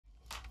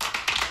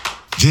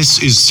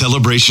This is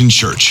Celebration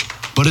Church,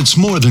 but it's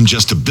more than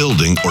just a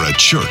building or a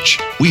church.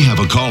 We have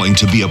a calling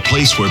to be a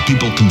place where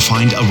people can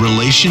find a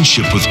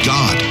relationship with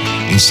God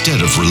instead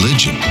of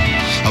religion.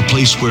 A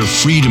place where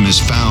freedom is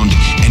found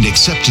and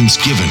acceptance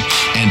given,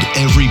 and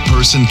every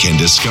person can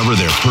discover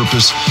their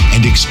purpose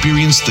and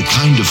experience the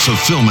kind of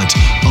fulfillment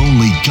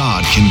only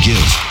God can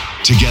give.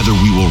 Together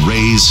we will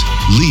raise,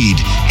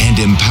 lead, and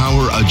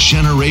empower a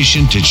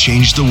generation to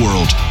change the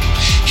world.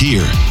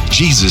 Here,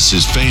 Jesus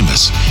is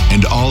famous,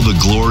 and all the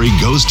glory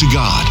goes to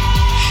God.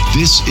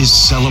 This is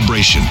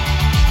Celebration.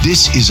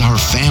 This is our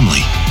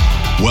family.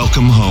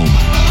 Welcome home.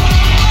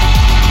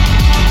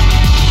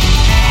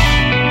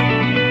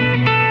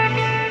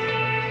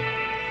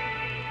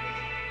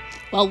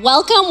 Well,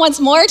 welcome once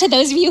more to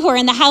those of you who are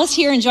in the house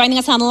here and joining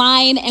us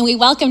online, and we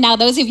welcome now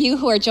those of you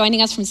who are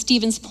joining us from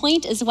Stevens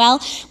Point as well.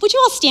 Would you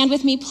all stand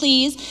with me,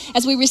 please,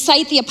 as we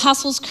recite the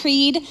Apostles'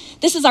 Creed?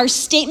 This is our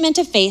statement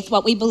of faith,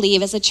 what we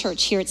believe as a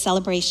church here at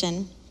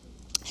Celebration.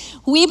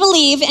 We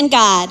believe in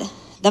God,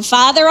 the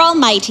Father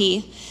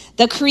Almighty,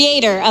 the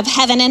creator of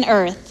heaven and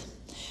earth.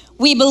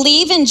 We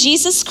believe in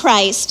Jesus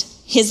Christ,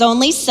 his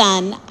only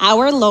Son,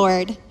 our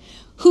Lord,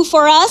 who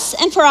for us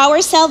and for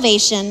our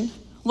salvation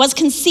was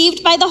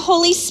conceived by the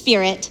Holy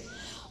Spirit,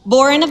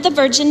 born of the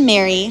Virgin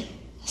Mary,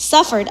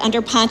 suffered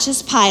under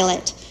Pontius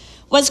Pilate,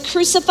 was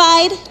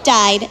crucified,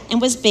 died,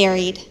 and was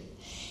buried.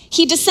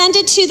 He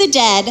descended to the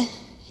dead,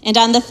 and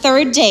on the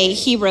third day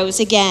he rose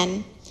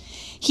again.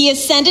 He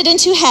ascended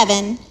into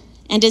heaven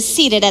and is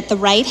seated at the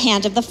right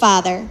hand of the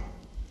Father.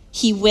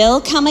 He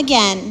will come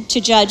again to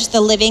judge the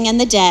living and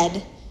the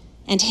dead,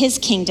 and his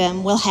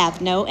kingdom will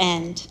have no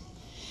end.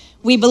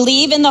 We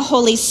believe in the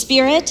Holy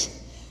Spirit,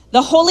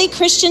 the Holy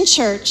Christian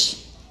Church,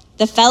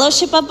 the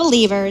fellowship of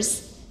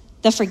believers,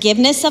 the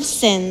forgiveness of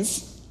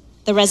sins,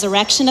 the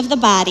resurrection of the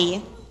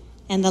body,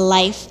 and the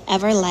life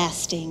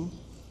everlasting.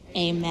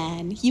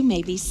 Amen. You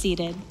may be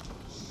seated.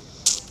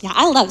 Yeah,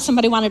 I love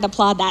somebody wanted to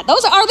applaud that.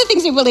 Those are the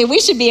things we believe. We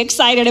should be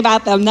excited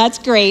about them. That's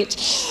great.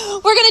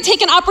 We're going to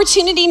take an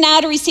opportunity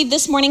now to receive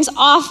this morning's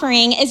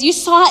offering. As you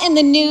saw in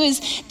the news,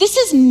 this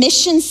is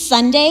Mission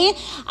Sunday.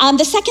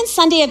 The second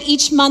Sunday of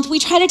each month, we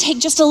try to take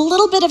just a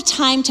little bit of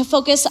time to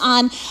focus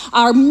on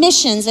our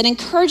missions and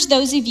encourage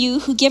those of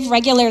you who give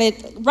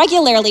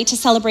regularly to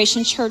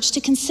Celebration Church to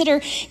consider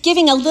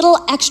giving a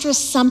little extra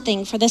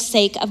something for the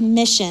sake of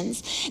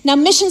missions. Now,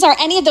 missions are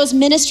any of those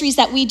ministries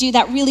that we do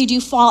that really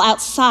do fall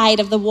outside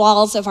of the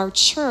walls of our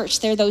church.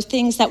 They're those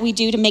things that we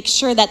do to make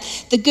sure that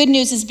the good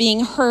news is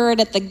being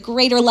heard at the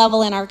greater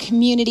level in our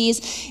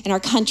communities, in our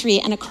country,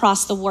 and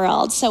across the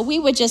world. So we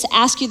would just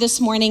ask you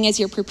this morning, as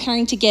you're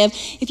preparing to give,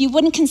 if you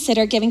wouldn't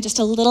consider giving just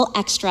a little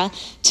extra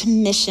to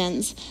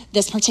missions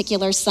this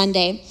particular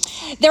Sunday.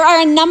 There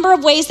are a number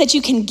of ways that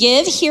you can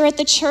give here at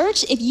the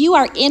church. If you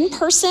are in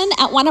person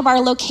at one of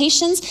our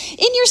locations,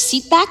 in your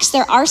seat backs,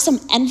 there are some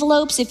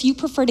envelopes. If you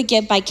prefer to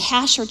give by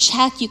cash or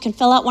check, you can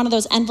fill out one of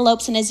those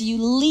envelopes, and as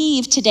you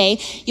leave today,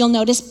 you'll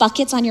notice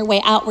buckets on your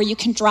way out where you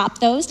can drop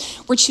those.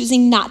 We're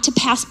choosing not to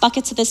pass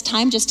buckets at this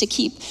time, just to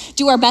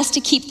do our best to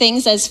keep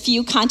things as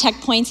few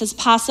contact points as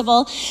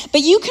possible.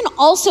 But you can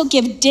also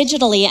give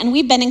digitally, and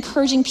we've been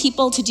encouraging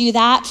people to do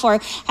that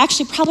for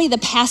actually probably the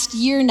past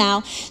year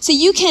now. So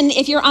you can,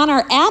 if you're on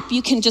our app,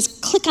 you can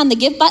just click on the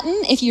give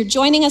button. If you're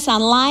joining us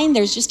online,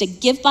 there's just a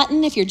give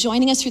button. If you're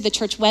joining us through the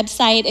church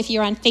website, if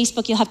you're on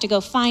Facebook, you'll have to go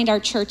find our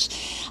church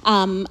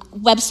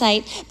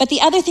website. But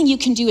the other thing you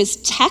can do is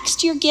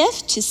text your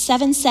gift to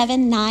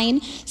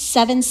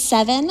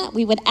 77977.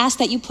 We would ask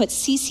that you put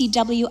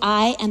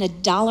CCWI and a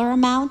dollar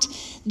amount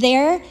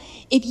there.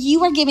 If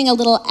you are giving a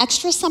little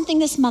extra something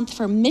this month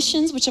for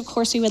missions, which of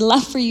course we would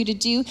love for you to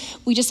do,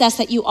 we just ask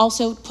that you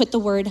also put the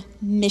word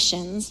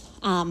missions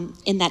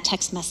in that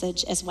text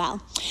message as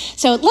well.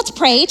 So let's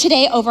pray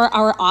today over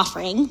our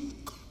offering.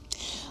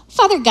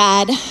 Father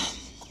God,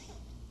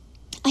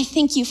 I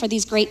thank you for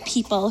these great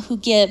people who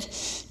give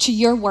to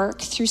your work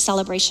through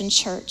Celebration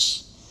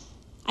Church.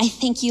 I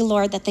thank you,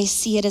 Lord, that they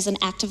see it as an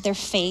act of their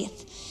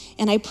faith.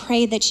 And I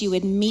pray that you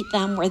would meet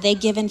them where they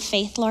give in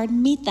faith, Lord.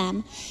 Meet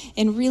them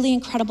in really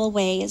incredible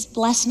ways.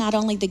 Bless not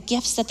only the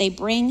gifts that they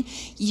bring,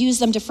 use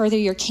them to further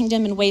your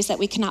kingdom in ways that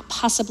we cannot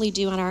possibly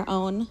do on our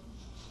own.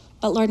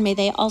 But Lord, may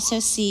they also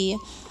see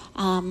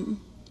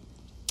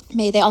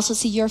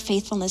your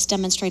faithfulness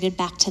demonstrated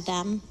back to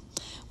them.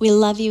 We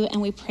love you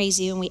and we praise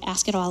you and we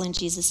ask it all in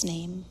Jesus'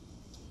 name.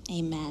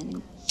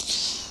 Amen.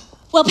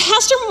 Well,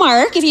 Pastor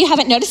Mark, if you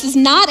haven't noticed, is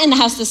not in the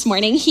house this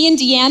morning. He and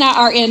Deanna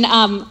are in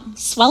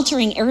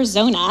sweltering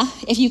Arizona,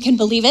 if you can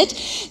believe it.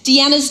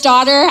 Deanna's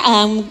daughter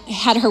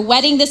had her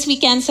wedding this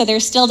weekend, so they're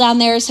still down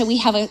there. So we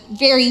have a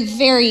very,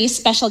 very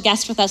special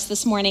guest with us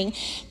this morning.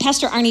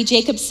 Pastor Arnie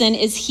Jacobson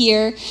is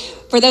here.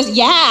 For those,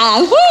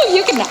 I don't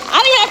even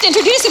have to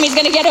introduce him. He's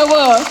going to get a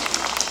woo.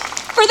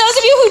 For those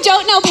of you who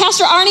don't know,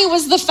 Pastor Arnie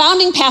was the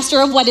founding pastor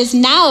of what is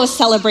now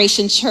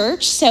Celebration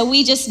Church. So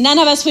none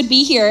of us would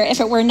be here if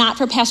it were not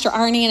for Pastor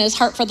Arnie and his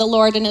heart for the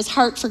Lord and his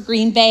heart for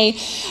Green Bay.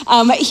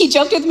 He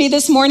joked with me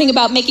this morning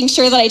about making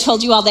sure that I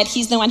told you all that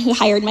he's the one who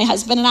hired my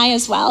husband and I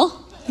as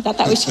well. I thought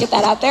that we should get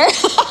that out there.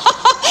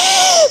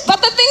 But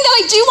the thing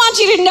that I do want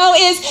you to know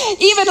is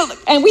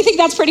and we think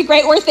that's pretty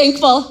great, we're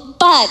thankful,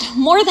 but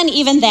more than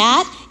even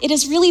that, it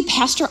is really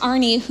Pastor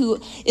Arnie who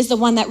is the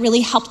one that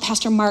really helped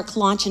Pastor Mark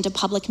launch into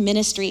public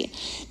ministry.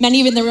 Many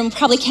of you in the room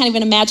probably can't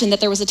even imagine that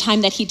there was a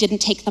time that he didn't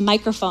take the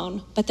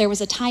microphone, but there was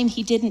a time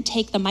he didn't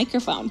take the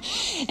microphone.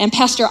 And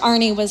Pastor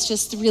Arnie was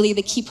just really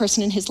the key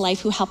person in his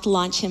life who helped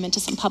launch him into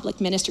some public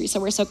ministry.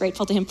 So we're so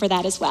grateful to him for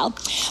that as well.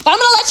 But I'm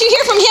gonna let you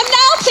hear from him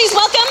now. Please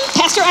welcome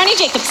Pastor Arnie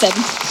Jacobson.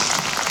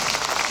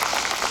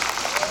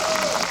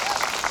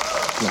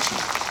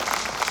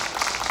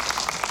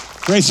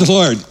 Praise the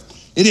Lord.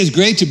 It is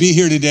great to be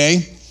here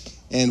today,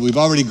 and we've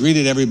already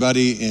greeted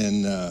everybody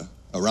in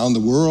around the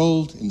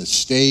world, in the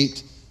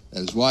state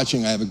that is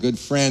watching. I have a good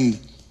friend.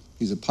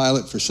 He's a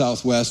pilot for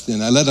Southwest,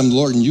 and I led him to the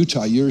Lord in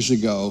Utah years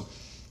ago,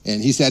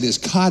 and he's at his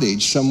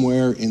cottage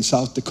somewhere in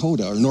South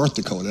Dakota or North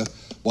Dakota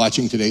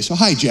watching today. So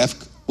hi, Jeff.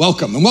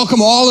 Welcome, and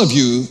welcome all of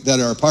you that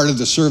are a part of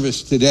the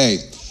service today.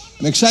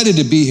 I'm excited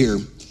to be here.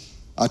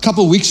 A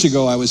couple weeks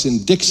ago, I was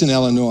in Dixon,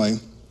 Illinois,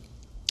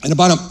 and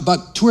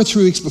about 2 or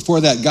 3 weeks before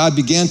that, God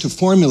began to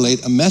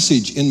formulate a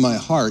message in my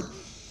heart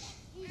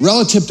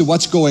relative to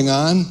what's going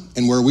on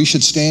and where we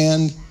should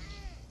stand.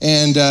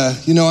 And,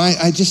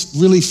 I just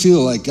really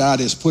feel like God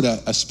has put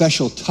a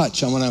special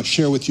touch I want to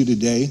share with you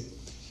today.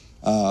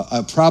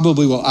 I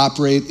probably will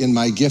operate in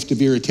my gift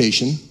of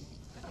irritation.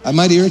 I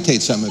might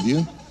irritate some of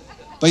you.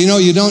 But,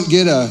 you don't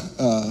get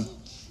a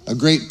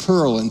great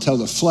pearl until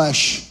the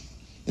flesh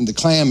and the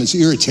clam is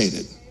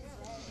irritated.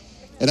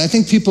 And I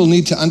think people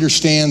need to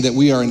understand that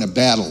we are in a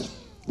battle.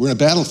 We're in a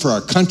battle for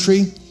our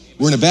country.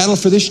 We're in a battle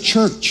for this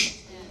church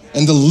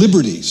and the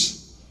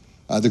liberties.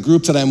 The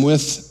group that I'm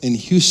with in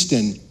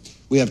Houston,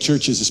 we have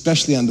churches,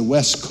 especially on the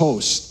West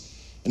Coast.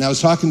 And I was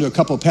talking to a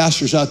couple of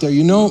pastors out there.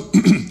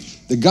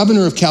 The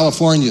governor of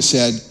California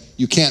said,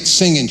 you can't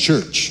sing in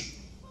church.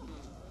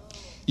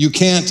 You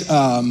can't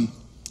have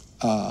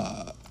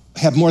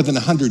more than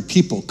 100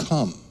 people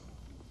come.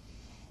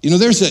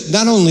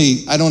 Not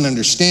only I don't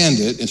understand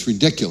it, it's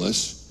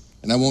ridiculous,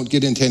 and I won't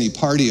get into any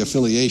party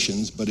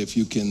affiliations, but if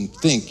you can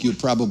think, you'll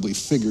probably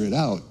figure it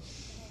out.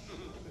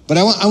 But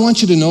I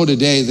want you to know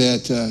today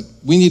that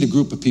we need a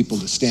group of people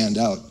to stand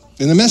out.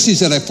 And the message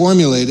that I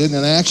formulated,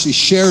 and I actually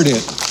shared it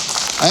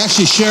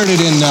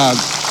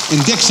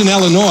in Dixon,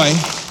 Illinois.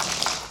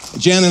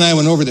 Jan and I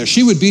went over there.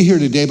 She would be here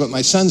today, but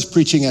my son's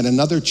preaching at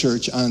another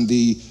church on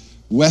the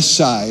west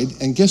side,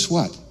 and guess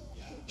what?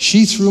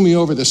 She threw me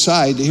over the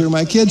side to hear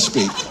my kids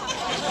speak.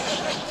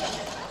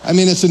 I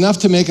mean, it's enough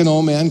to make an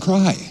old man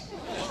cry.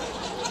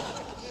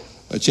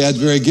 But Chad's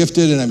very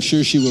gifted, and I'm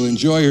sure she will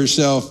enjoy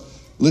herself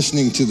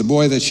listening to the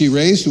boy that she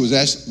raised, who was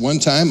at one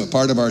time a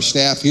part of our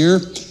staff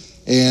here.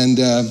 And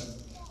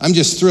I'm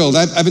just thrilled.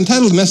 I've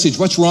entitled the message,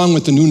 What's Wrong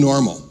with the New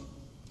Normal?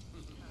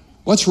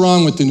 What's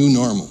wrong with the new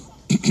normal?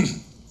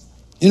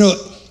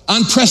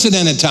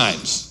 Unprecedented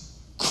times,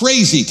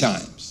 crazy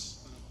times.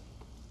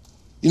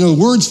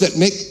 Words that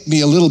make me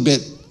a little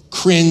bit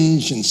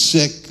cringe and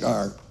sick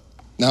are,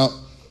 now,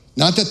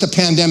 not that the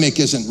pandemic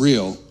isn't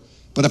real,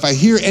 but if I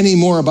hear any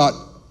more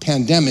about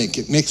pandemic,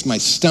 it makes my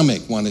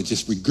stomach want to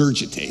just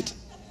regurgitate.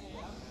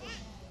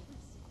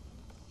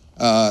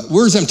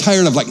 Words I'm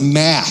tired of, like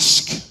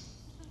mask,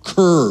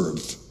 curve,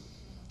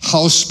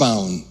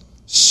 housebound,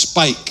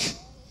 spike.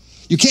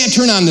 You can't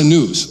turn on the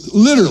news,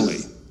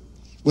 literally,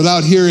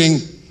 without hearing,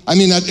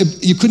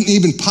 you couldn't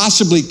even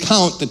possibly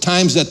count the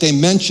times that they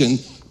mention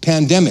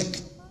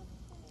pandemic.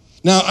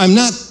 Now, I'm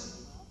not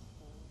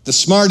the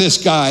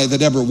smartest guy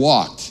that ever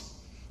walked,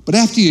 but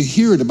after you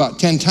hear it about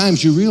 10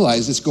 times, you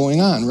realize it's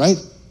going on, right?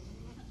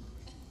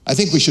 I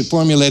think we should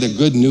formulate a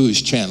good news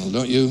channel,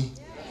 don't you?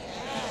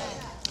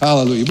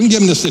 Hallelujah. We can give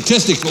them the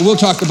statistics, but we'll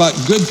talk about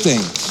good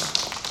things.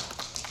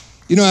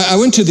 I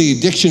went to the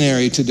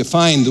dictionary to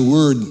define the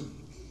word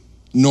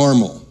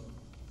normal.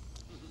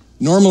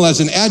 Normal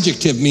as an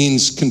adjective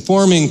means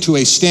conforming to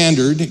a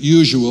standard,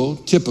 usual,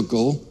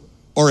 typical,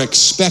 or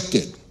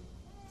expected.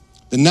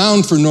 The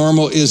noun for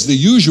normal is the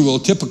usual,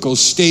 typical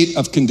state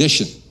of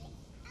condition.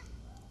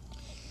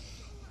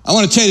 I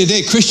want to tell you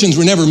today, Christians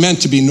were never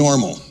meant to be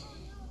normal.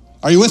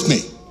 Are you with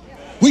me?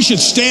 We should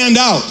stand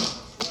out.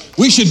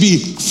 We should be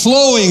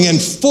flowing and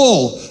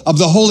full of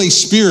the Holy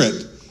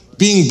Spirit,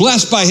 being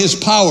blessed by His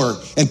power,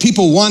 and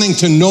people wanting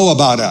to know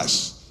about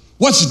us.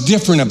 What's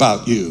different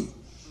about you?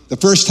 The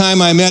first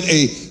time I met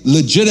a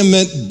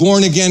legitimate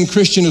born-again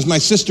Christian was my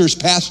sister's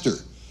pastor.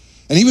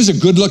 And he was a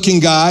good-looking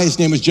guy. His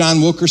name was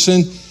John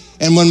Wilkerson.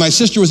 And when my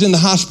sister was in the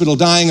hospital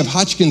dying of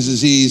Hodgkin's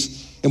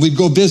disease, and we'd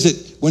go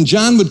visit, when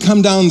John would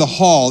come down the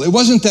hall, it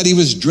wasn't that he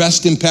was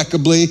dressed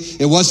impeccably.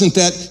 It wasn't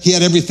that he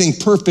had everything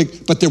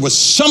perfect, but there was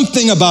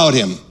something about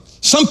him,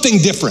 something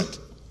different.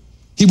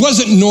 He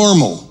wasn't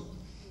normal.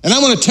 And I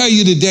want to tell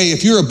you today,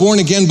 if you're a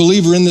born-again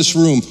believer in this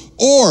room,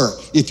 or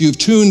if you've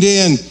tuned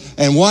in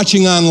and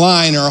watching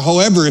online, or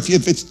however, if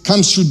it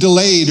comes through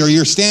delayed, or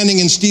you're standing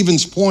in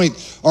Stevens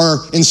Point,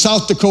 or in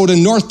South Dakota,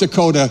 North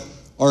Dakota,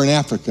 or in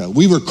Africa,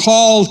 we were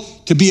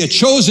called to be a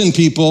chosen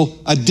people,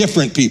 a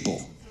different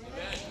people.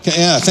 Okay,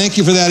 yeah, thank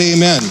you for that,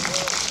 amen.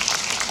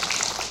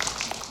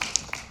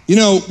 You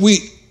know,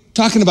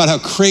 talking about how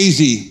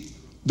crazy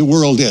the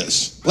world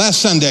is.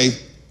 Last Sunday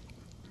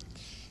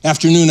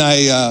afternoon,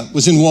 I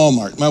was in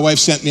Walmart. My wife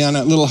sent me on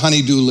a little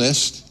honey-do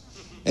list.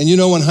 And you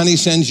know when honey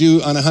sends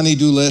you on a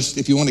honey-do list,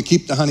 if you want to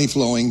keep the honey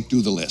flowing,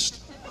 do the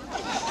list.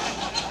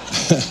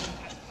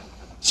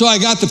 So I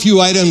got the few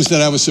items that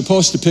I was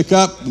supposed to pick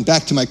up, went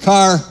back to my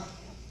car,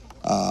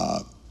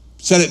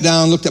 set it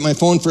down, looked at my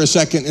phone for a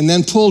second, and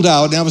then pulled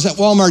out, and I was at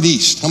Walmart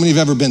East. How many have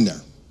ever been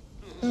there?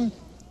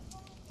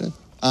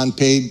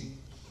 Unpaid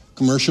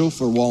commercial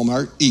for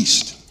Walmart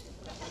East.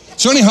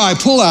 So anyhow, I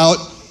pull out,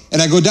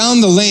 and I go down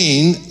the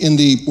lane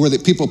where the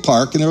people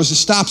park, and there was a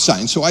stop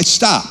sign, so I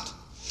stopped.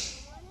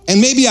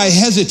 And maybe I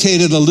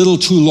hesitated a little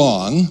too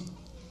long,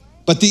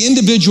 but the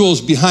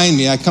individuals behind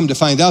me, I come to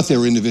find out they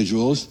were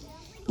individuals,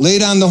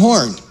 laid on the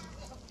horn.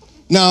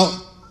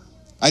 Now,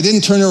 I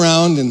didn't turn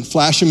around and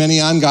flash them any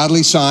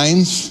ungodly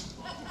signs.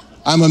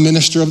 I'm a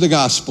minister of the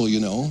gospel, you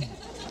know.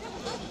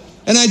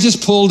 And I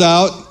just pulled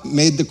out,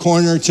 made the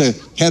corner to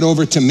head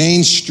over to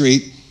Main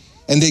Street,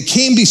 and they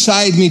came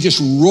beside me,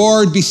 just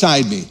roared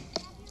beside me.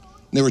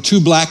 There were two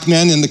black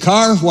men in the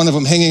car, one of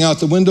them hanging out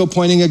the window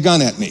pointing a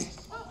gun at me.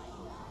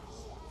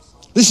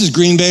 This is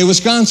Green Bay,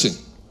 Wisconsin.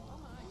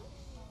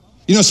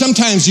 You know,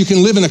 sometimes you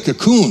can live in a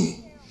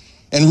cocoon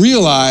and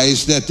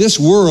realize that this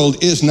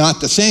world is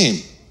not the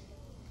same.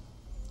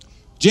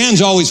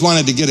 Jan's always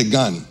wanted to get a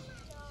gun.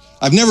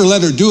 I've never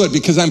let her do it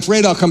because I'm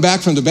afraid I'll come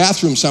back from the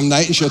bathroom some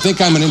night and she'll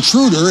think I'm an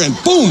intruder and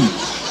boom.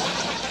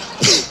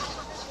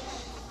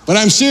 But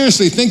I'm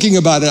seriously thinking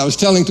about it. I was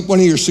telling one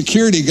of your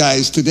security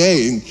guys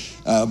today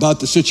about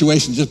the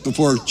situation just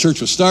before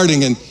church was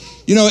starting. And,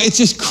 you know, it's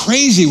just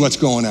crazy what's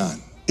going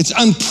on. It's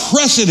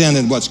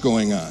unprecedented what's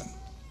going on.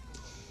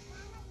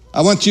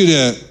 I want you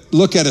to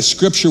look at a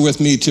scripture with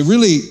me to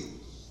really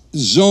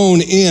zone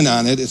in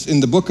on it. It's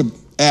in the book of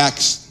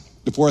Acts,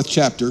 the 13th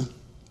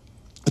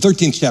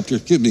chapter,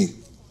 excuse me.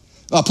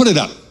 I'll put it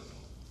up.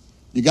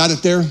 You got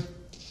it there?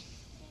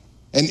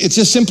 And it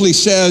just simply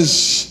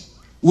says,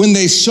 when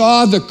they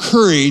saw the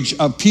courage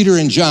of Peter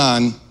and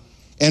John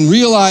and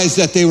realized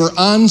that they were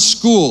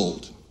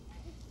unschooled,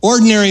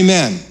 ordinary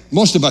men,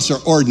 most of us are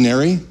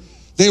ordinary,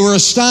 they were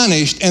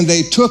astonished and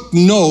they took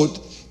note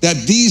that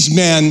these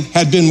men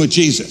had been with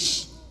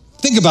Jesus.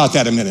 Think about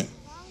that a minute.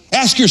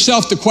 Ask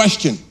yourself the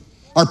question,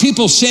 are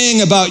people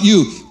saying about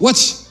you,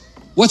 what's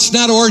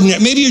not ordinary?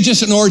 Maybe you're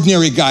just an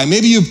ordinary guy.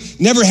 Maybe you've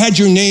never had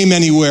your name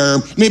anywhere.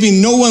 Maybe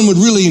no one would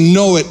really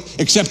know it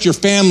except your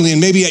family and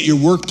maybe at your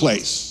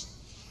workplace.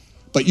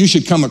 But you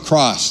should come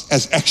across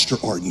as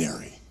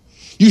extraordinary.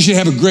 You should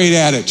have a great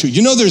attitude.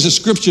 You know, there's a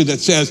scripture that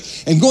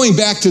says, and going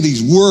back to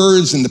these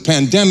words and the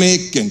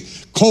pandemic and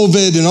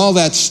COVID and all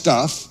that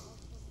stuff,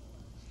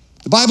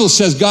 the Bible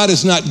says God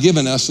has not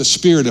given us a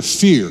spirit of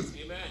fear,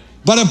 Amen,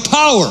 but of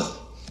power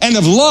and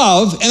of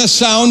love and a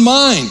sound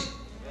mind.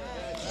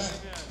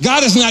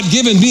 God has not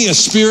given me a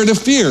spirit of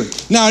fear.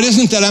 Now, it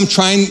isn't that I'm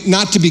trying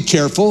not to be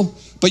careful,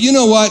 but you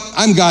know what?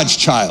 I'm God's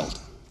child.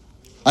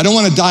 I don't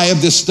want to die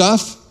of this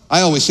stuff.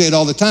 I always say it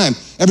all the time.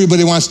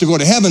 Everybody wants to go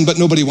to heaven, but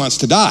nobody wants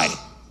to die,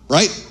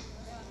 right?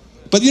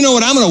 But you know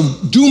what? I'm going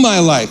to do my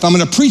life. I'm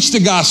going to preach the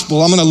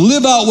gospel. I'm going to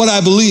live out what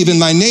I believe in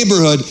my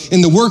neighborhood,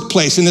 in the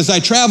workplace, and as I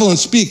travel and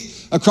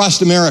speak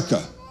across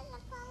America.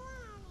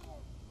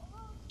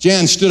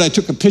 Jan stood, I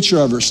took a picture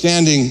of her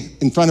standing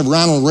in front of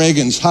Ronald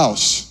Reagan's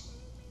house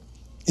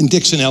in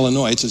Dixon,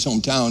 Illinois. It's his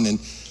hometown.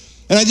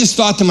 And I just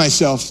thought to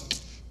myself,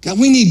 God,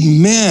 we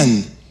need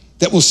men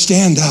that will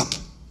stand up.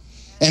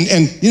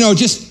 And you know,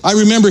 I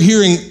remember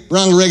hearing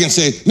Ronald Reagan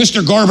say,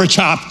 Mr.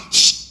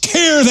 Gorbachev,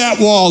 tear that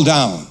wall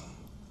down.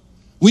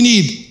 We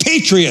need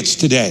patriots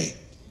today,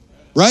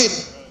 right?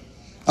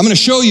 I'm going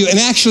to show you, and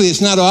actually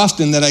it's not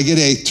often that I get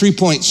a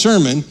 3-point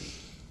sermon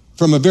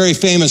from a very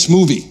famous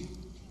movie,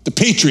 The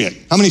Patriot.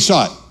 How many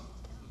saw it?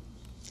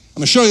 I'm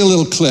going to show you a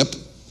little clip.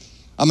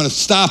 I'm going to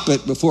stop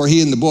it before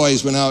he and the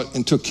boys went out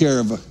and took care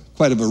of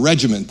quite a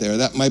regiment there.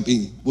 That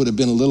would have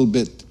been a little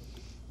bit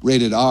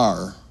rated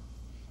R.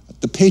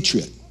 The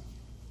Patriot.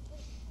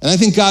 And I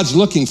think God's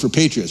looking for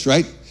patriots,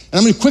 right? And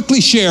I'm going to quickly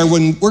share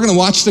when we're going to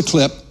watch the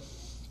clip,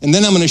 and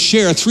then I'm going to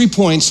share 3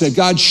 points that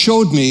God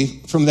showed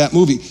me from that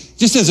movie.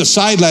 Just as a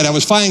sidelight, I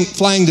was flying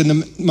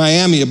to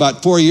Miami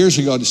about 4 years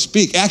ago to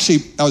speak.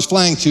 Actually, I was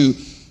flying to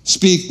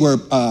speak where,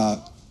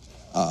 oh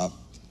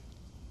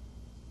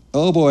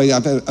boy,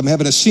 I'm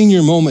having a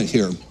senior moment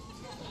here.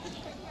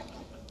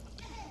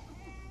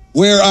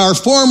 Where our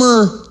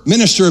former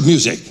minister of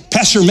music,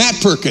 Pastor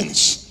Matt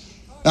Perkins,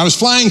 I was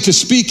flying to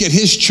speak at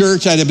his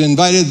church. I'd have been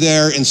invited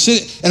there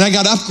and I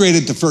got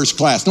upgraded to first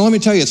class. Now, let me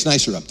tell you, it's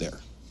nicer up there.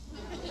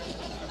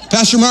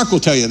 Pastor Mark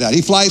will tell you that.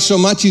 He flies so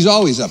much, he's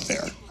always up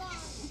there.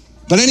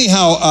 But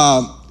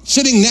anyhow,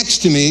 sitting next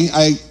to me,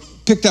 I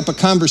picked up a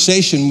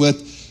conversation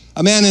with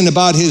a man in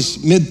about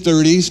his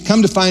mid-30s.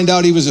 Come to find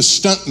out he was a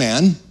stunt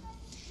man.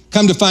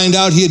 Come to find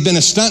out he had been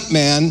a stunt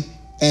man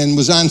and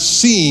was on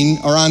scene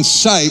or on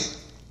site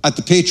at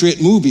the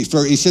Patriot movie.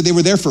 He said they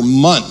were there for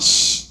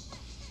months.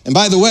 And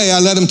by the way, I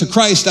led him to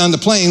Christ on the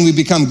plane. We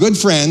become good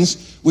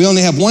friends. We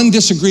only have one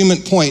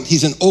disagreement point.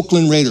 He's an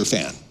Oakland Raider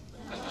fan.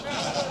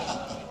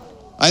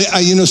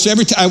 So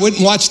every time I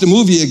wouldn't watch the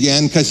movie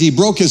again because he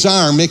broke his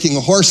arm making a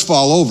horse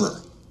fall over.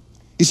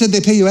 He said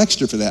they pay you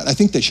extra for that. I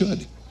think they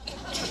should.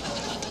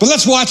 But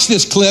let's watch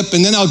this clip,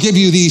 and then I'll give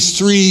you these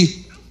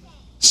 3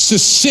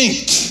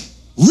 succinct,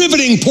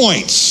 riveting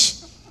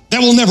points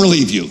that will never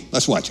leave you.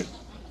 Let's watch it.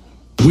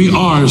 We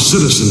are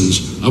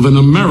citizens of an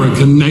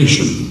American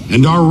nation,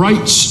 and our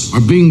rights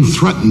are being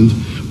threatened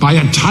by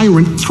a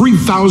tyrant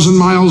 3,000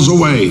 miles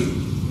away.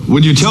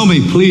 Would you tell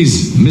me,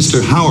 please,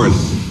 Mr. Howard,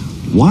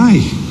 why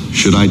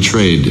should I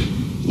trade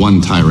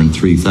one tyrant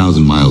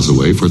 3,000 miles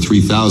away for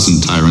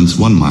 3,000 tyrants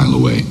 1 mile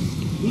away?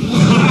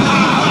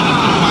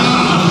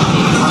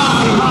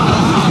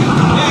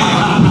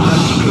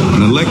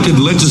 An elected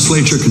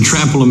legislature can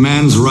trample a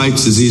man's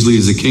rights as easily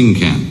as a king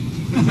can.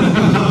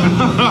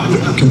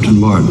 Captain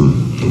Martin,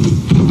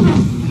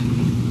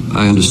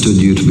 I understood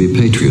you to be a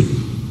patriot.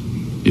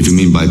 If you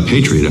mean by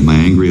patriot, am I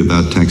angry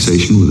about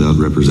taxation without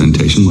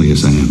representation? Well,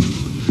 yes, I am.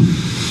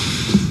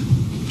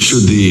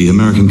 Should the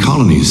American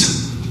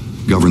colonies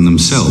govern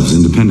themselves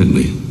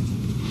independently?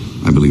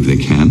 I believe they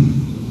can,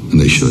 and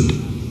they should.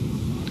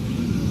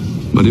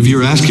 But if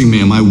you're asking me,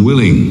 am I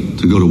willing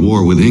to go to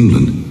war with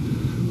England?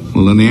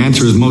 Well, then the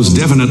answer is most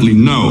definitely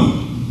no.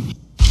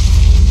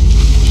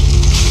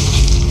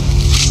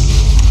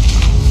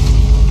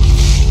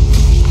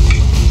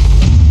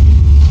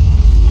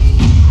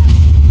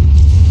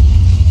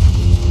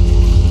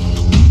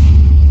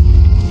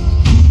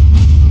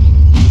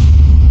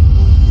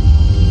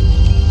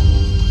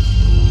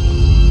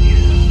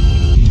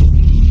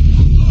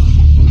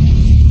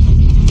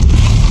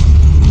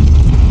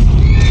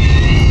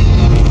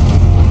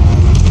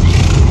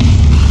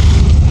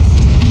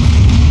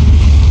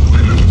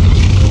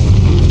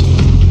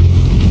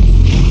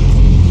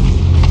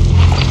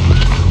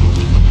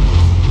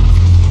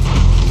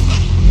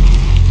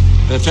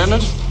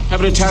 Lieutenant, have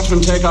an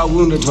attachment take our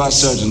wounded to our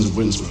surgeons at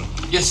Winsboro.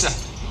 Yes, sir.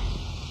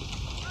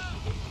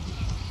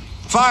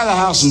 Fire the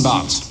house and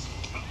barns.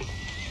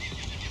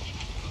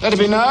 Let it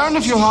be known,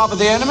 if you harbor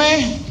the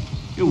enemy,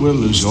 you will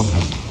lose your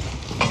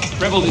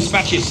head. Rebel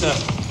dispatches, sir.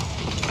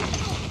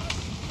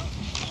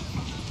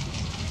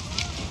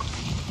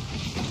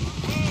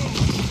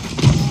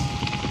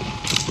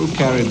 Who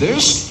carried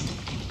this?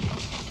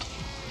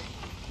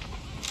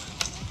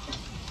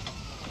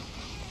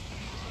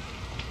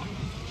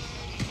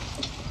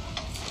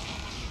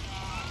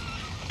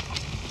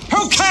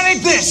 Who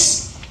carried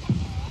this?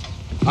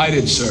 I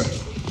did, sir.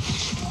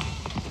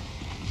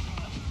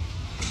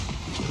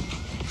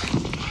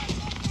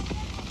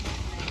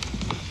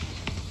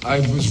 I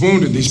was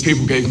wounded. These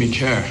people gave me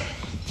care.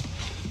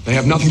 They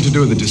have nothing to do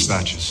with the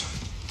dispatches.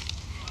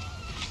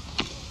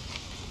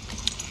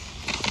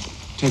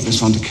 Take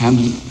this one to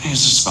Camden.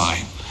 Here's a spy.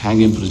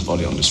 Hang him, put his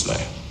body on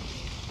display.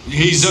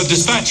 He's a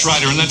dispatch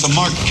rider, and that's a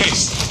marked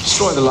case.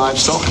 Destroy the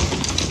livestock.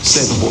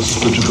 Save the horses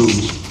for the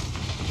dragoons.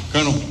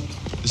 Colonel,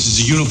 this is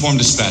a uniformed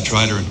dispatch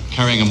rider and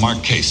carrying a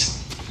marked case.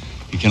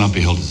 He cannot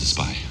be held as a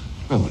spy.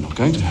 Well, we're not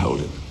going to hold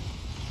him.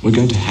 We're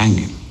going to hang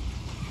him.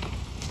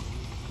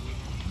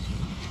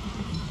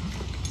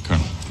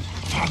 Colonel.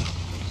 Father.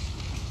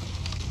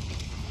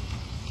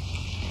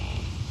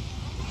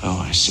 Oh,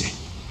 I see.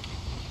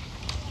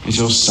 It's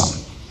your son.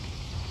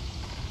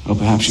 Well,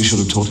 perhaps you should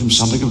have taught him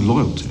something of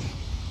loyalty.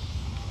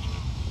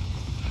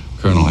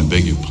 Colonel, I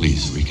beg you,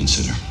 please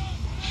reconsider.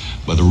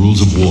 By the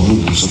rules of war.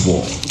 Rules of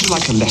war. Would you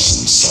like a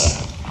lesson,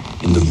 sir,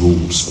 in the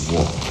rules of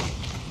war?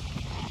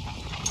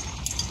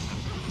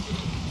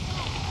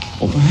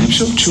 Or perhaps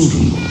your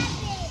children will.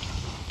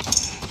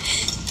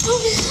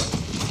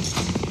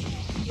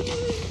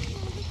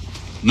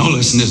 No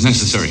lesson is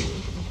necessary.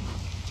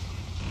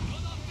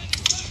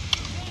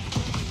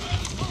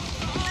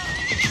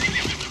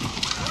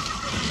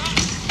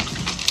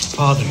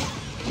 Father,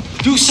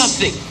 do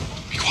something.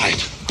 Be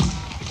quiet.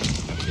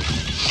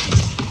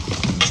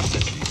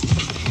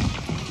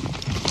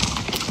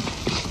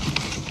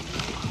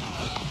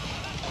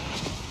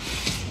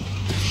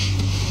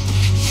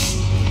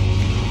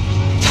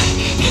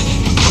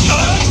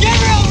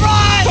 Gabriel,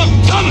 run!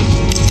 Thomas!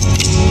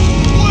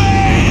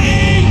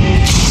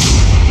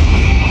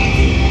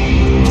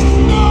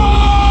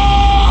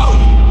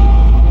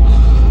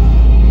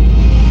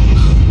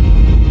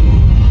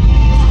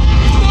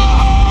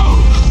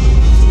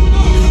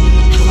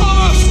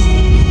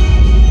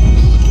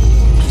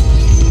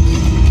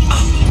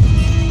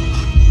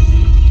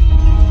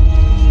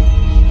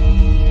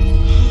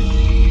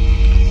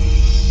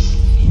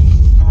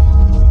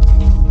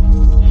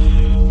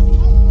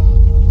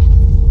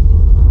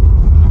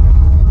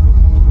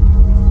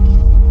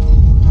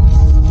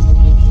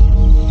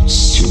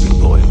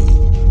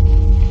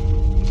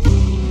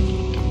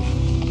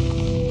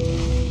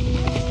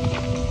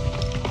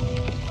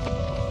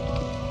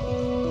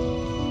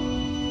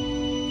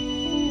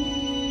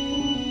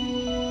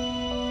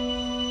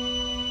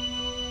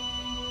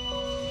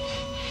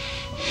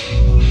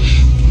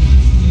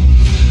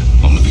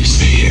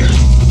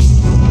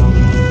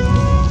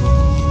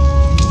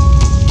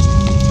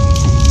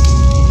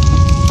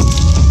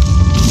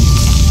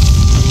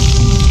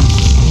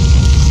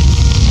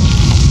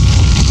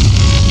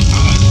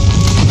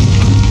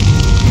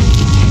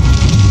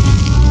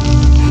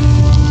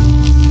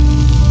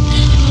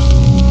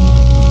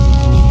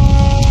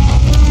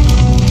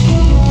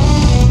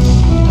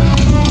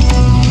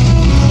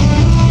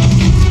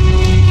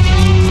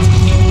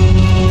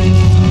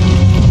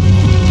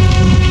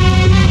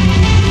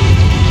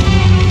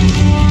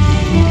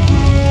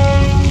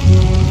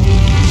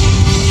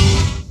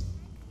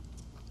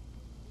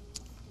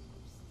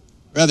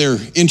 Rather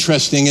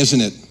interesting,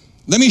 isn't it?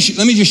 Let me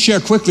just share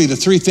quickly the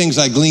three things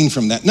I gleaned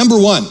from that. Number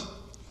one,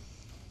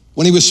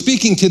 when he was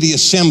speaking to the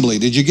assembly,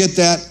 did you get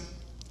that?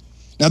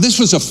 Now, this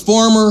was a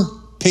former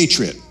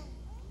patriot.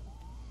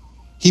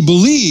 He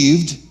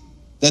believed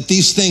that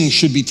these things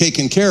should be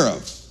taken care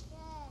of.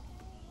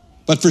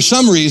 But for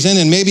some reason,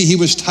 and maybe he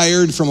was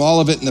tired from all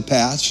of it in the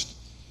past,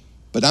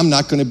 but I'm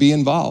not going to be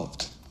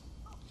involved.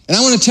 And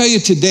I want to tell you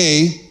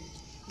today,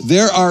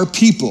 there are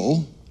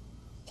people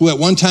who at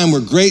one time were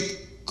great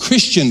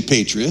Christian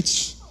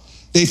patriots.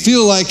 They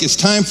feel like it's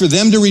time for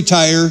them to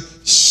retire,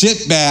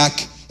 sit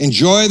back,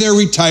 enjoy their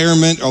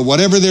retirement or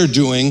whatever they're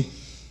doing.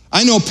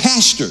 I know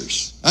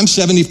pastors. I'm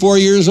 74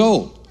 years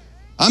old.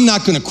 I'm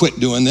not going to quit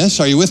doing this.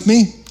 Are you with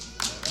me?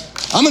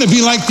 I'm going to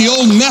be like the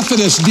old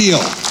Methodist deal.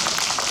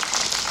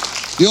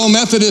 The old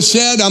Methodist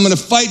said, I'm going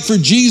to fight for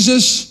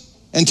Jesus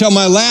until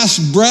my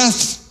last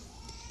breath,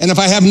 and if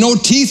I have no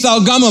teeth,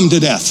 I'll gum them to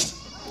death.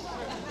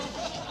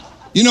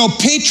 You know,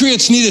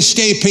 patriots need to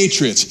stay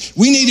patriots.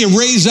 We need to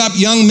raise up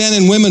young men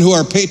and women who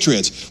are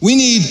patriots. We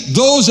need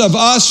those of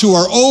us who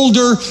are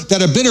older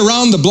that have been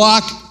around the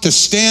block to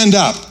stand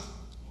up.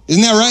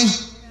 Isn't that right?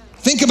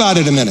 Think about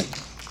it a minute.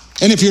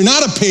 And if you're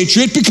not a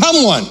patriot,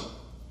 become one.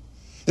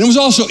 And it was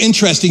also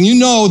interesting. You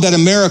know that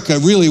America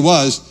really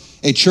was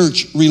a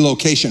church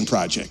relocation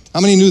project.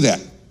 How many knew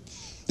that?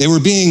 They were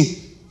being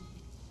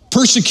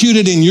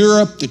persecuted in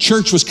Europe. The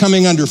church was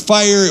coming under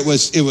fire. It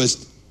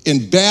was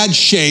in bad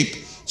shape.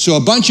 So a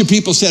bunch of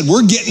people said,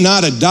 we're getting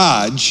out of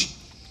Dodge.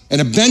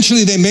 And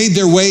eventually they made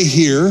their way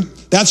here.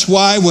 That's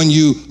why when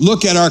you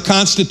look at our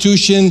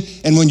Constitution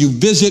and when you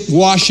visit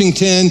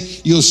Washington,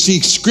 you'll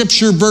see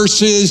scripture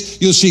verses,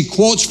 you'll see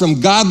quotes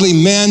from godly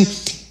men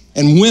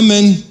and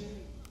women.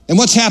 And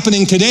what's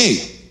happening today?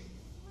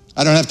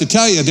 I don't have to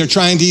tell you, they're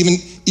trying to even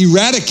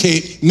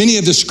eradicate many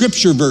of the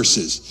scripture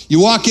verses. You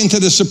walk into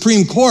the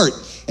Supreme Court,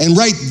 and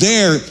right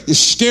there is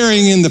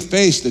staring in the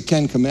face the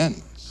Ten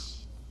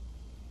Commandments.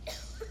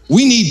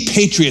 We need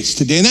patriots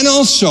today. And then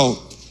also,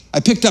 I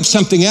picked up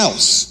something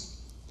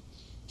else.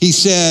 He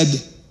said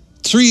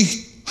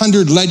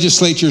 300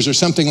 legislatures or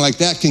something like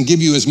that can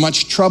give you as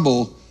much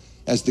trouble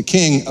as the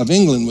King of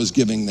England was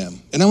giving them.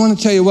 And I want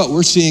to tell you what,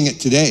 we're seeing it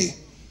today.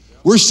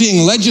 We're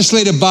seeing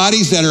legislative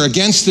bodies that are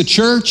against the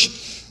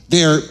church.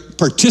 They're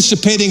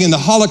participating in the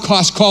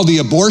Holocaust called the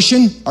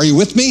abortion. Are you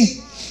with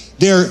me?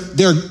 They're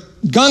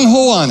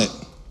gung-ho on it.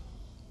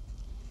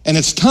 And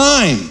it's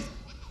time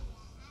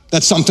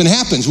that something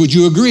happens. Would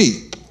you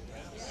agree?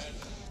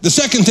 The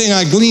second thing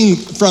I gleaned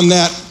from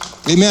that,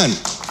 amen.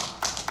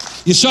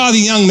 You saw the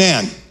young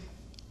man.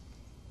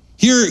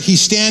 Here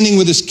he's standing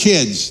with his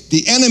kids.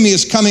 The enemy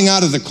is coming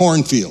out of the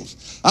cornfield.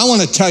 I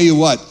want to tell you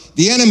what,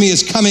 the enemy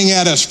is coming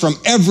at us from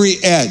every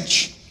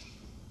edge.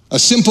 A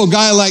simple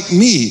guy like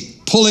me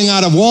pulling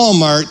out of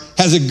Walmart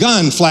has a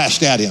gun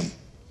flashed at him.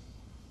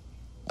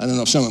 I don't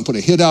know if someone put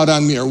a hit out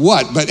on me or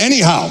what, but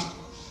anyhow,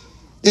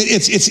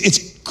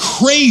 it's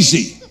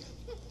crazy.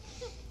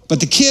 But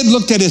the kid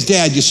looked at his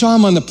dad. You saw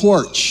him on the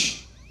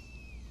porch.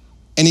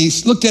 And he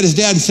looked at his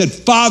dad and said,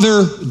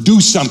 Father, do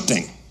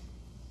something.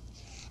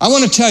 I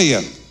want to tell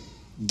you,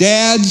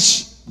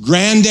 dads,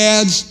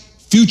 granddads,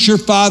 future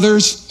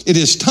fathers, it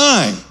is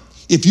time.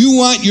 If you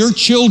want your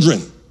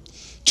children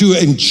to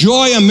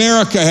enjoy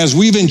America as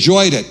we've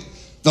enjoyed it,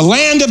 the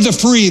land of the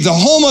free, the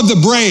home of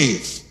the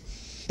brave,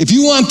 if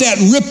you want that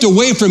ripped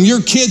away from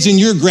your kids and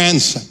your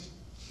grandson.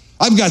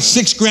 I've got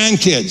 6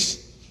 grandkids.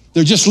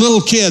 They're just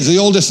little kids. The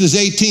oldest is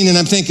 18, and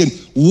I'm thinking,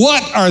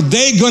 what are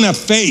they going to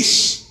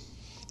face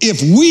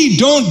if we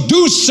don't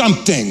do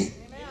something?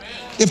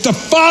 If the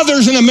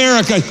fathers in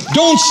America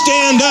don't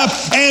stand up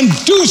and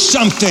do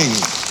something,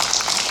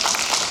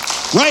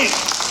 right?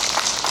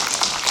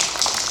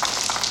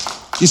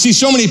 You see,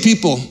 so many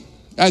people,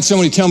 I had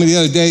somebody tell me the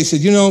other day, he said,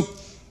 you know,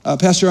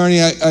 Pastor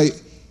Arnie,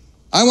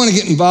 I want to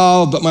get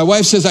involved, but my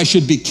wife says I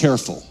should be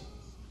careful.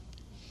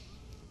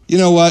 You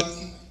know what?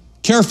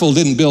 Careful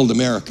didn't build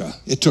America.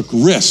 It took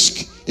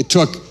risk. It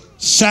took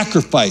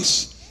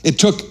sacrifice. It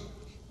took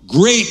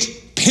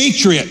great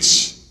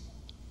patriots.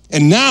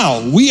 And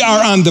now we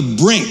are on the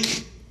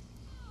brink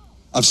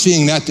of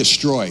seeing that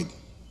destroyed.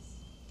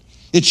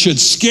 It should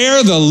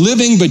scare the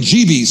living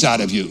bejeebies out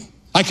of you.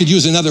 I could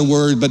use another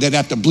word, but they'd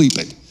have to bleep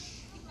it.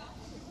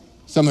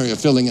 Some of you are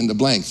filling in the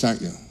blanks,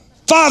 aren't you?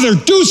 Father,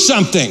 do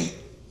something.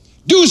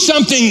 Do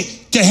something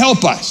to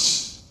help us.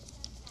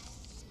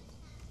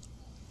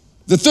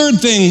 The third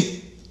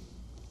thing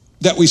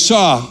that we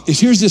saw is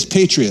here's this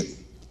patriot.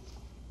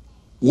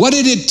 What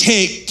did it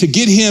take to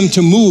get him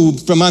to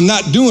move from I'm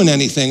not doing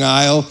anything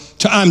aisle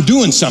to I'm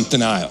doing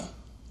something aisle?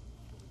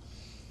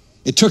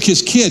 It took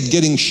his kid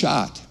getting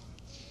shot.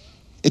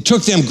 It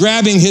took them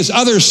grabbing his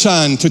other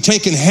son to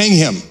take and hang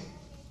him.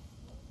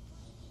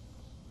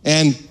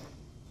 And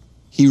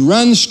he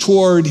runs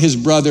toward his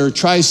brother,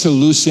 tries to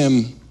loose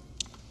him,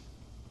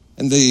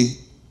 and the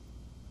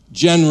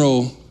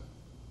general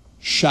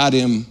shot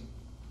him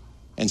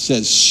and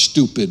says,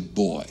 stupid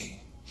boy.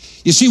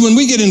 You see, when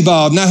we get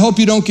involved, and I hope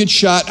you don't get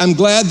shot, I'm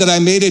glad that I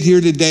made it here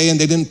today and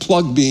they didn't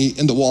plug me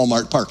in the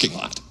Walmart parking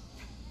lot.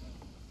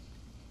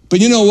 But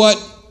you know what?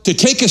 To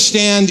take a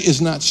stand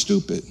is not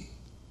stupid.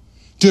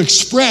 To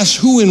express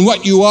who and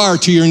what you are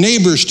to your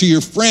neighbors, to your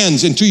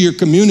friends, and to your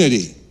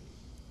community.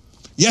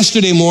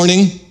 Yesterday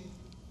morning,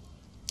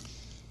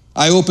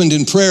 I opened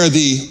in prayer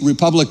the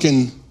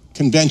Republican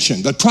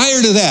convention. But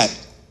prior to that,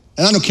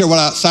 and I don't care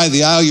what side of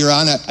the aisle you're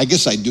on, I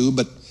guess I do,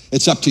 but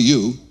it's up to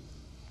you.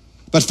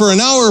 But for an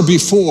hour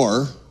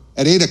before,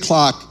 at 8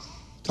 o'clock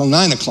till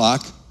 9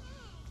 o'clock,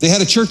 they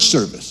had a church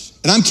service.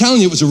 And I'm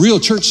telling you, it was a real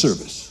church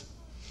service.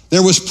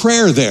 There was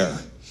prayer there.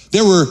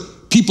 There were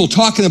people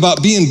talking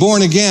about being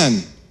born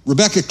again.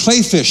 Rebecca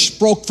Clayfish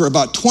spoke for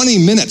about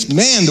 20 minutes.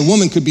 Man, the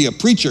woman could be a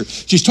preacher.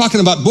 She's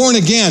talking about born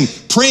again,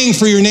 praying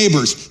for your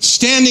neighbors,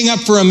 standing up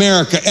for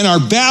America and our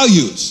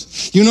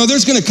values. You know,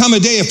 there's going to come a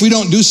day if we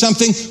don't do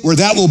something where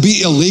that will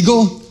be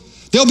illegal.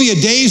 There'll be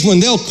days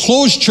when they'll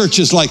close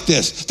churches like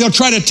this. They'll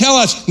try to tell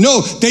us, no,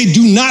 they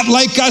do not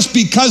like us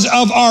because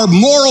of our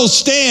moral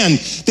stand.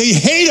 They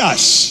hate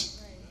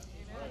us.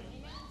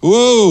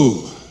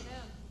 Whoa.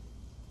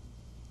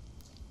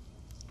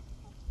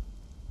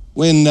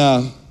 When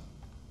the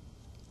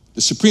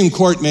Supreme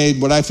Court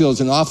made what I feel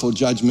is an awful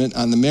judgment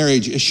on the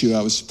marriage issue,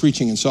 I was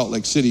preaching in Salt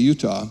Lake City,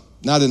 Utah,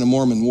 not in a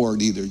Mormon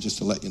ward either, just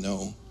to let you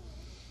know.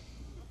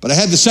 But I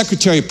had the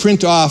secretary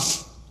print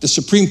off the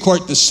Supreme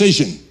Court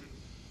decision,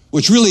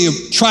 which really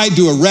tried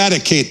to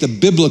eradicate the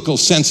biblical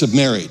sense of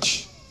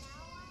marriage.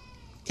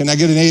 Can I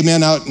get an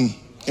amen out in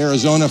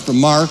Arizona from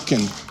Mark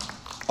and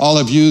all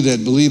of you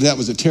that believe that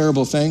was a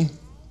terrible thing?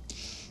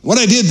 What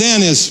I did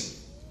then is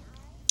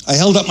I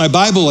held up my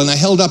Bible and I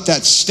held up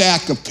that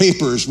stack of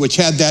papers which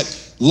had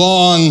that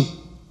long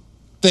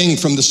thing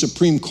from the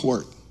Supreme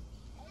Court.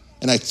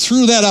 And I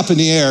threw that up in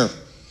the air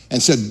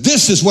and said,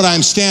 this is what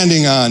I'm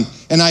standing on.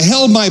 And I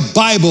held my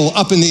Bible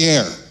up in the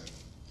air.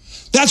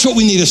 That's what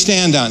we need to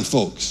stand on,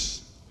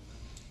 folks.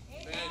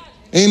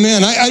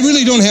 Amen. I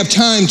really don't have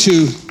time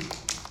to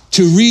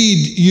read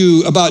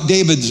you about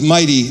David's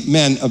mighty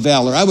men of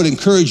valor. I would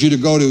encourage you to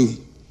go to,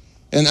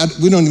 and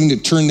we don't even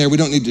need to turn there, we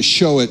don't need to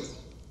show it.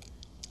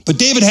 But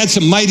David had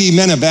some mighty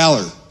men of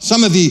valor.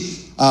 Some of the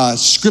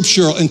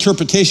scriptural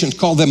interpretations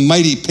call them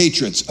mighty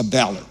patriots of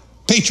valor.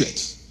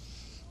 Patriots.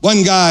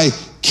 One guy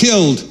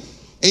killed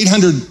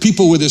 800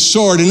 people with his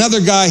sword. Another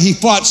guy, he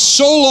fought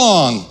so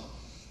long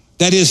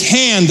that his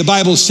hand, the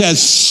Bible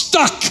says,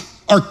 stuck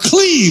or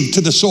cleaved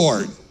to the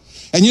sword.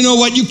 And you know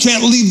what? You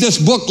can't leave this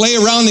book, lay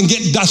around and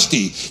get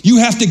dusty. You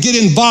have to get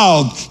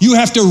involved. You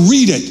have to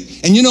read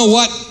it. And you know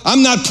what?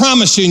 I'm not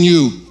promising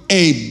you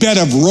a bed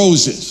of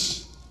roses.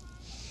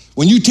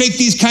 When you take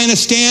these kind of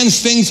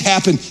stands, things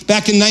happen.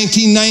 Back in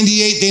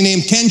 1998, they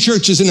named 10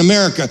 churches in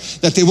America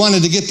that they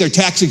wanted to get their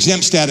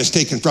tax-exempt status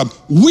taken from.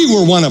 We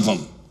were one of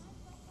them.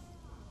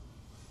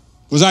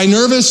 Was I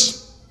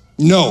nervous?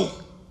 No.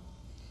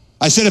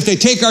 I said, if they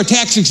take our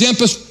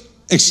tax-exempt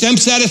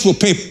status, we'll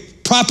pay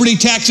property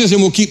taxes and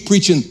we'll keep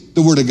preaching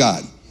the Word of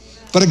God.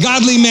 But a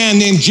godly man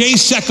named Jay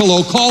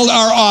Sekulow called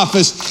our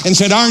office and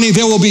said, Arnie,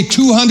 there will be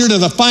 200 of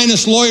the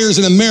finest lawyers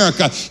in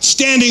America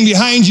standing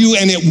behind you,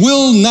 and it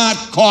will not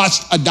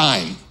cost a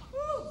dime.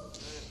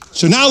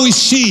 So now we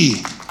see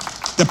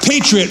the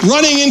patriot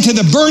running into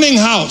the burning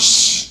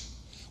house,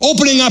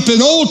 opening up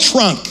an old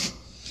trunk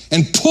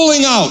and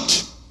pulling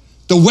out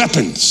the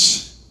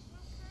weapons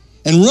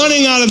and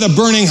running out of the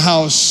burning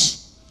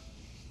house.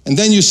 And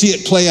then you see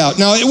it play out.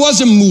 Now, it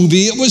was a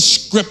movie. It was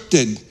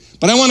scripted.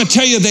 But I want to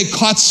tell you, they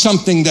caught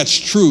something that's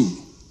true.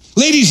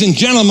 Ladies and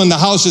gentlemen, the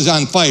house is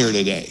on fire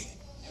today.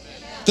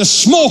 The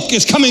smoke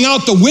is coming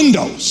out the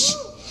windows.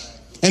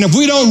 And if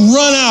we don't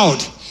run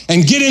out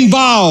and get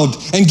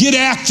involved and get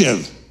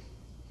active,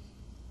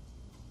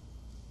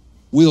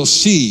 we'll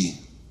see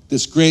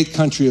this great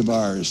country of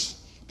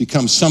ours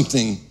become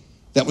something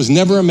that was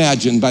never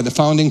imagined by the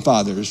founding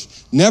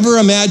fathers, never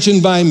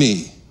imagined by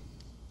me.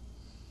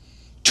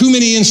 Too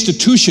many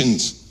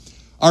institutions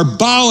are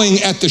bowing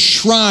at the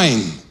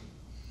shrine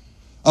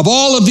of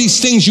all of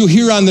these things you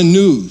hear on the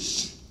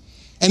news.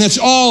 And it's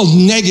all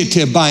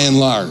negative by and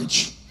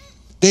large.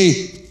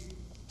 They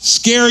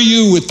scare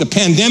you with the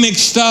pandemic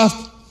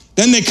stuff.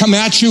 Then they come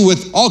at you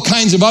with all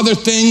kinds of other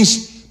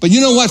things. But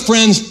you know what,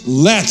 friends?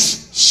 Let's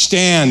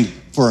stand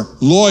for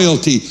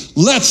loyalty.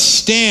 Let's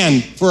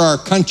stand for our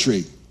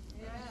country.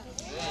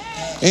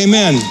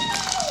 Amen.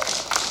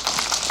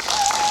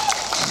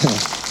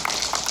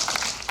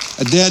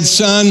 A dead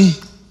son,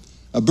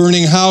 a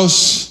burning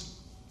house,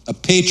 a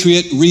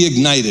patriot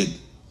reignited.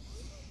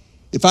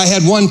 If I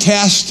had one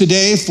task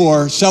today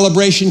for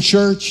Celebration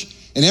Church,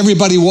 and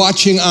everybody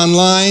watching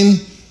online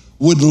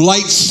would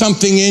light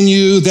something in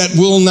you that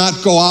will not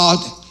go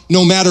out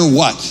no matter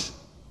what.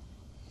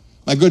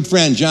 My good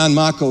friend John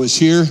Mako is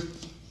here.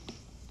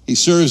 He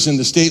serves in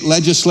the state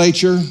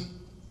legislature.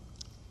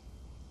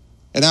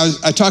 And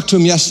I talked to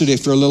him yesterday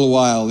for a little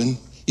while, and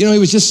you know,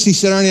 he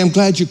said, Arnie, I'm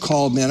glad you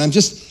called, man.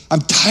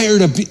 I'm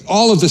tired of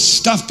all of the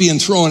stuff being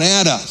thrown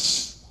at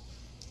us.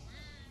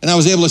 And I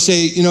was able to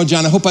say, you know,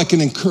 John, I hope I can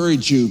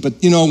encourage you.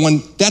 But, you know,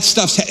 if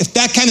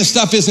that kind of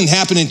stuff isn't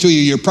happening to you,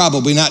 you're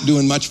probably not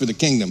doing much for the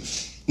kingdom.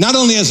 not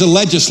only as a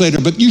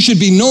legislator, but you should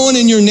be known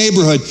in your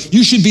neighborhood.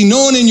 You should be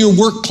known in your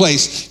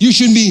workplace. You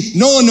should be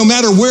known no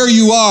matter where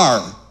you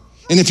are.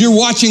 And if you're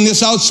watching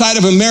this outside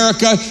of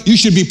America, you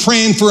should be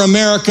praying for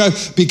America,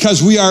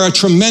 because we are a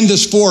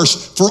tremendous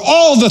force for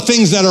all the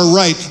things that are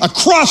right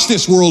across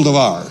this world of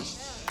ours.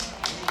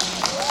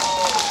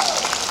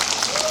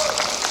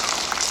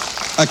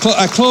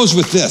 I close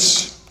with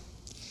this.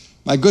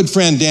 My good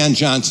friend Dan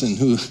Johnson,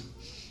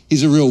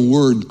 he's a real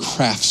word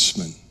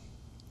craftsman.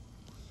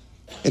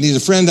 And he's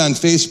a friend on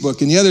Facebook.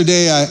 And the other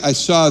day I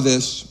saw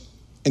this,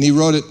 and he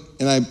wrote it,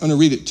 and I'm going to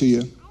read it to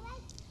you.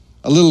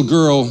 A little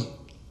girl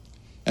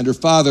and her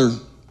father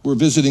were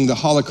visiting the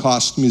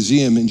Holocaust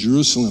Museum in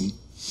Jerusalem,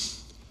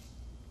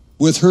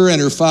 with her and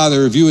her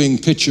father viewing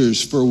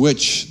pictures for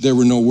which there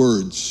were no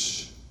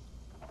words.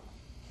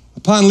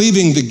 Upon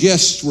leaving, the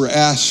guests were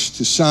asked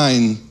to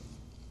sign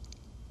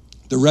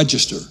the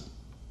register.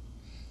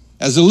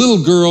 As the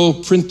little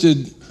girl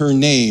printed her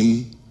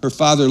name, her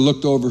father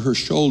looked over her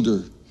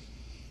shoulder,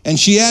 and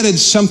she added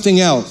something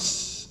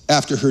else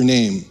after her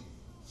name.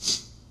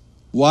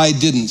 Why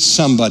didn't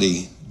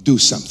somebody do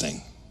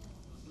something?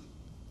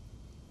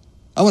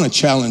 I want to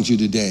challenge you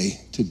today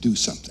to do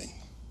something.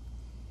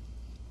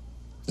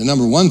 The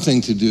number one thing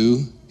to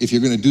do, if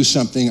you're going to do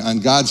something on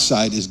God's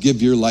side, is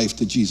give your life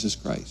to Jesus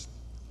Christ.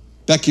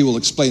 Becky will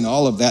explain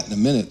all of that in a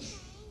minute.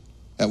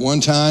 At one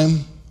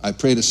time, I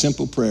prayed a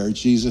simple prayer: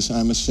 Jesus,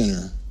 I'm a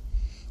sinner.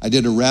 I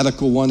did a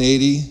radical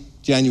 180,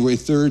 January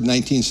 3rd,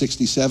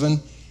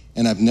 1967,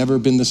 and I've never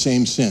been the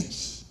same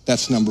since.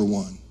 That's number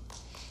one.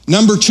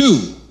 Number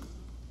two,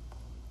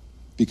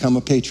 become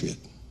a patriot.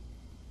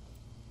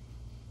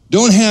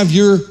 Don't have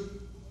your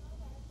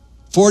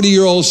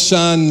 40-year-old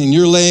son, and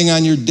you're laying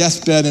on your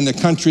deathbed in a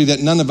country that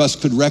none of us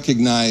could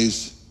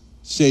recognize,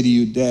 say to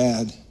you,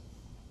 Dad,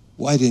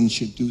 why didn't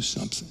you do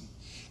something?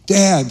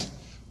 Dad,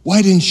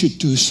 why didn't you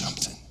do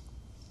something?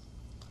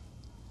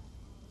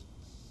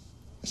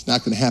 It's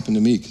not going to happen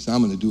to me, because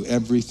I'm going to do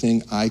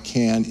everything I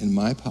can in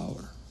my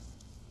power,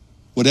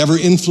 whatever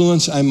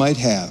influence I might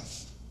have,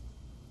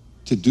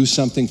 to do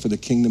something for the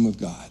kingdom of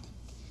God,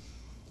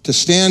 to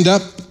stand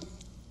up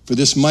for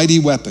this mighty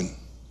weapon.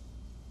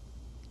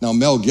 Now,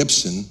 Mel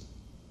Gibson,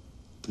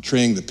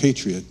 portraying the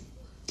patriot,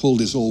 pulled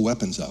his old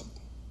weapons out.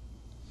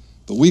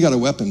 But we got a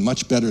weapon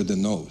much better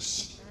than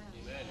those.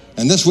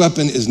 And this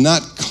weapon is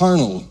not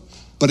carnal,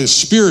 but is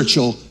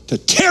spiritual, to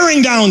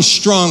tearing down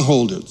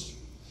strongholds.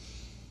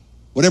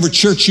 Whatever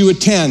church you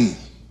attend,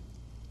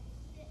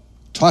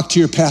 talk to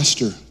your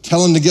pastor.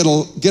 Tell him to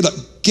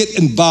get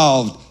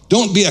involved.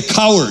 Don't be a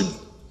coward.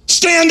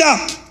 Stand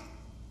up.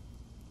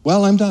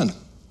 Well, I'm done.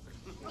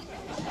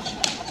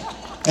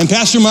 And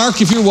Pastor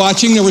Mark, if you're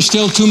watching, there were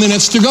still 2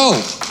 minutes to go.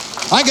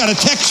 I got a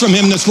text from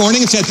him this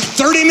morning and said,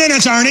 30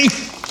 minutes, Arnie.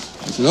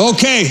 I said,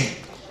 okay,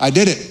 I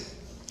did it.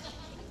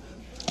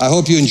 I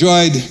hope you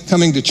enjoyed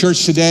coming to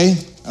church today.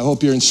 I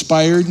hope you're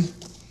inspired.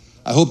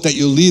 I hope that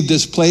you'll leave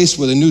this place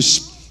with a new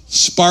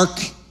spark,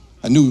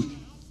 a new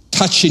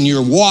touch in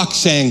your walk,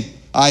 saying,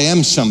 I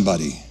am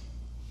somebody.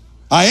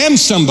 I am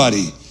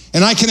somebody,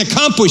 and I can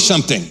accomplish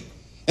something,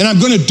 and I'm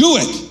going to do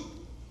it.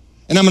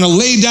 And I'm going to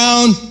lay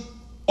down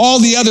all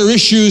the other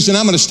issues, and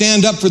I'm going to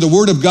stand up for the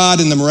Word of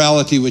God and the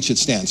morality which it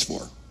stands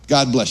for.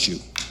 God bless you.